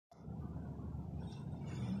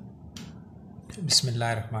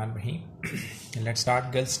Bismillahirrahmanirrahim. Let's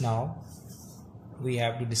start, girls. Now we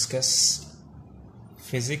have to discuss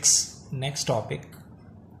physics next topic,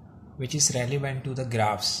 which is relevant to the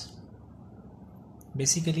graphs.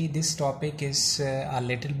 Basically, this topic is a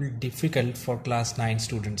little bit difficult for class 9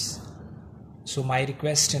 students. So my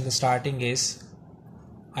request in the starting is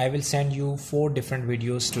I will send you 4 different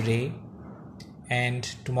videos today, and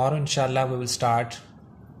tomorrow inshallah we will start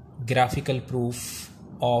graphical proof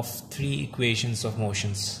of 3 equations of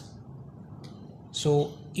motions.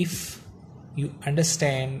 So if you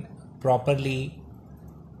understand properly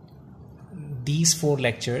these 4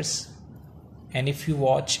 lectures, and if you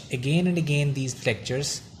watch again and again these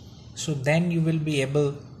lectures, so then you will be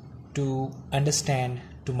able to understand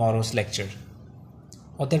tomorrow's lecture.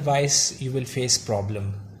 Otherwise you will face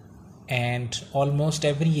problem, and almost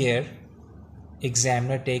every year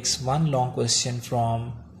examiner takes one long question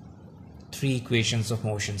from 3 equations of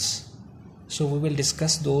motions. So we will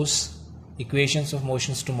discuss those equations of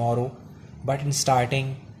motions tomorrow, but in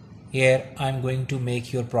starting here I am going to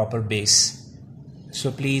make your proper base.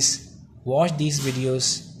 So please watch these videos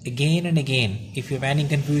again and again. If you have any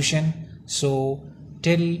confusion, so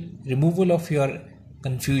till removal of your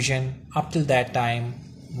confusion, up till that time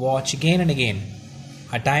watch again and again.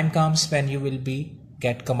 A time comes when you will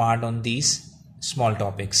get command on these small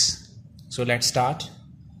topics. So let's start.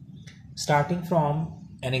 Starting from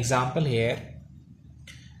an example here,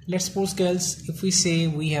 let's suppose, girls, if we say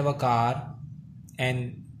we have a car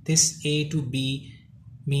and this A to B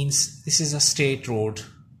means this is a straight road.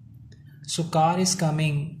 So car is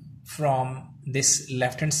coming from this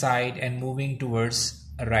left hand side and moving towards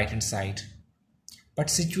a right hand side. But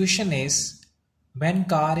situation is when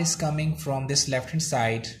car is coming from this left hand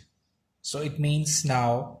side, so it means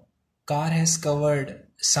now car has covered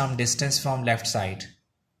some distance from left side.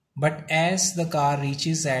 But as the car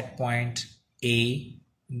reaches at point A,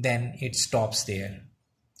 then it stops there.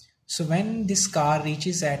 So when this car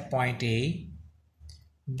reaches at point A,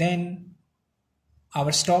 then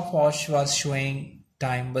our stopwatch was showing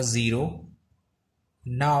time was 0.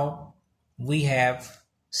 Now we have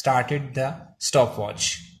started the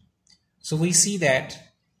stopwatch. So we see that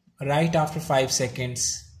right after 5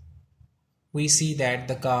 seconds, we see that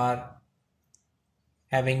the car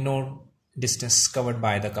having no distance covered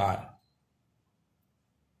by the car.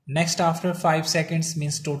 Next, after 5 seconds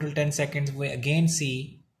means total 10 seconds, we again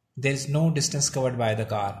see there is no distance covered by the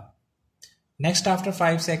car. Next, after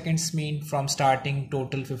 5 seconds mean from starting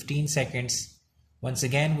total 15 seconds, once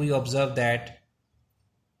again we observe that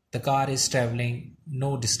the car is traveling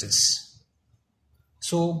no distance.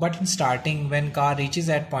 So but in starting, when car reaches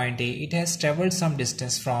at point A, it has traveled some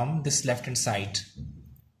distance from this left hand side.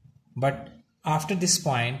 But after this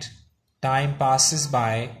point, time passes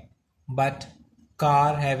by, but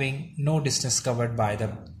car having no distance covered by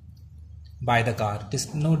the car.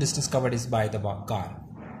 No distance covered is by the car,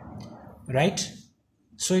 right?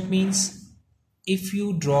 So it means if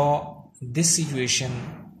you draw this situation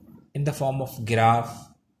in the form of graph,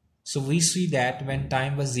 so we see that when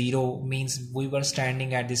time was 0 means we were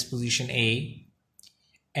standing at this position A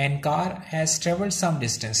and car has traveled some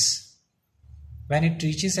distance. When it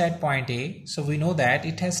reaches at point A, so we know that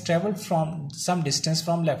it has traveled from some distance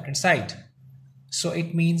from left hand side. So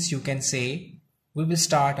it means you can say we will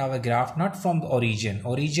start our graph not from the origin.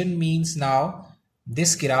 Origin means now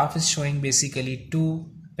this graph is showing basically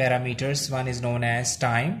 2 parameters. One is known as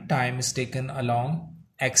time. Time is taken along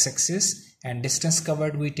x-axis and distance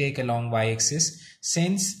covered we take along y-axis.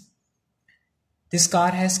 Since this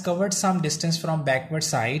car has covered some distance from backward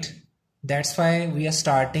side, that's why we are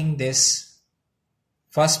starting this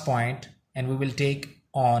first point and we will take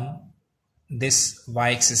on this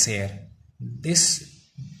y-axis here. This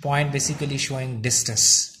point basically showing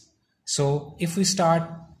distance. So if we start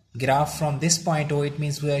graph from this point O, it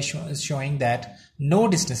means we are showing that no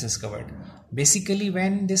distance is covered. Basically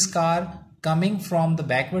when this car coming from the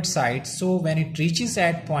backward side, so when it reaches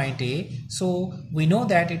at point A, so we know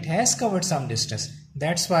that it has covered some distance.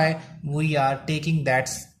 That's why we are taking that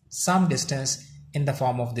some distance in the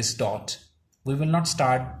form of this dot. We will not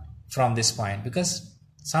start from this point because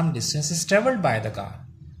some distance is traveled by the car.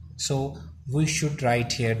 So we should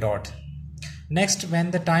write here dot. Next,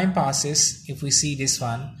 when the time passes, if we see this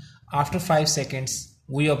one, after 5 seconds,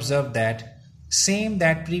 we observe that same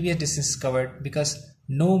that previous distance is covered because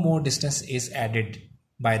no more distance is added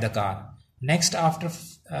by the car. Next, after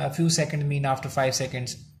a few seconds mean after 5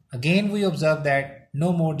 seconds, again we observe that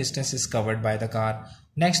no more distance is covered by the car.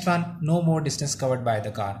 Next one, no more distance covered by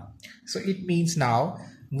the car. So it means now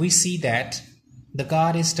we see that the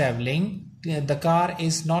car is traveling, the car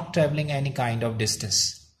is not traveling any kind of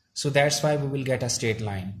distance. So that's why we will get a straight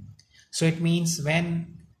line. So it means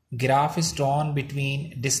when graph is drawn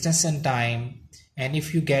between distance and time, and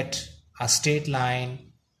if you get a straight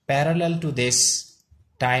line parallel to this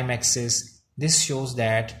time axis, this shows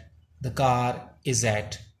that the car is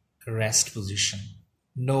at rest position,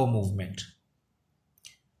 no movement,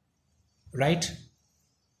 right?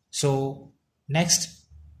 So next,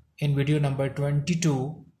 in video number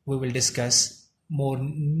 22, we will discuss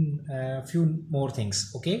few more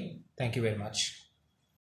things. Okay, thank you very much.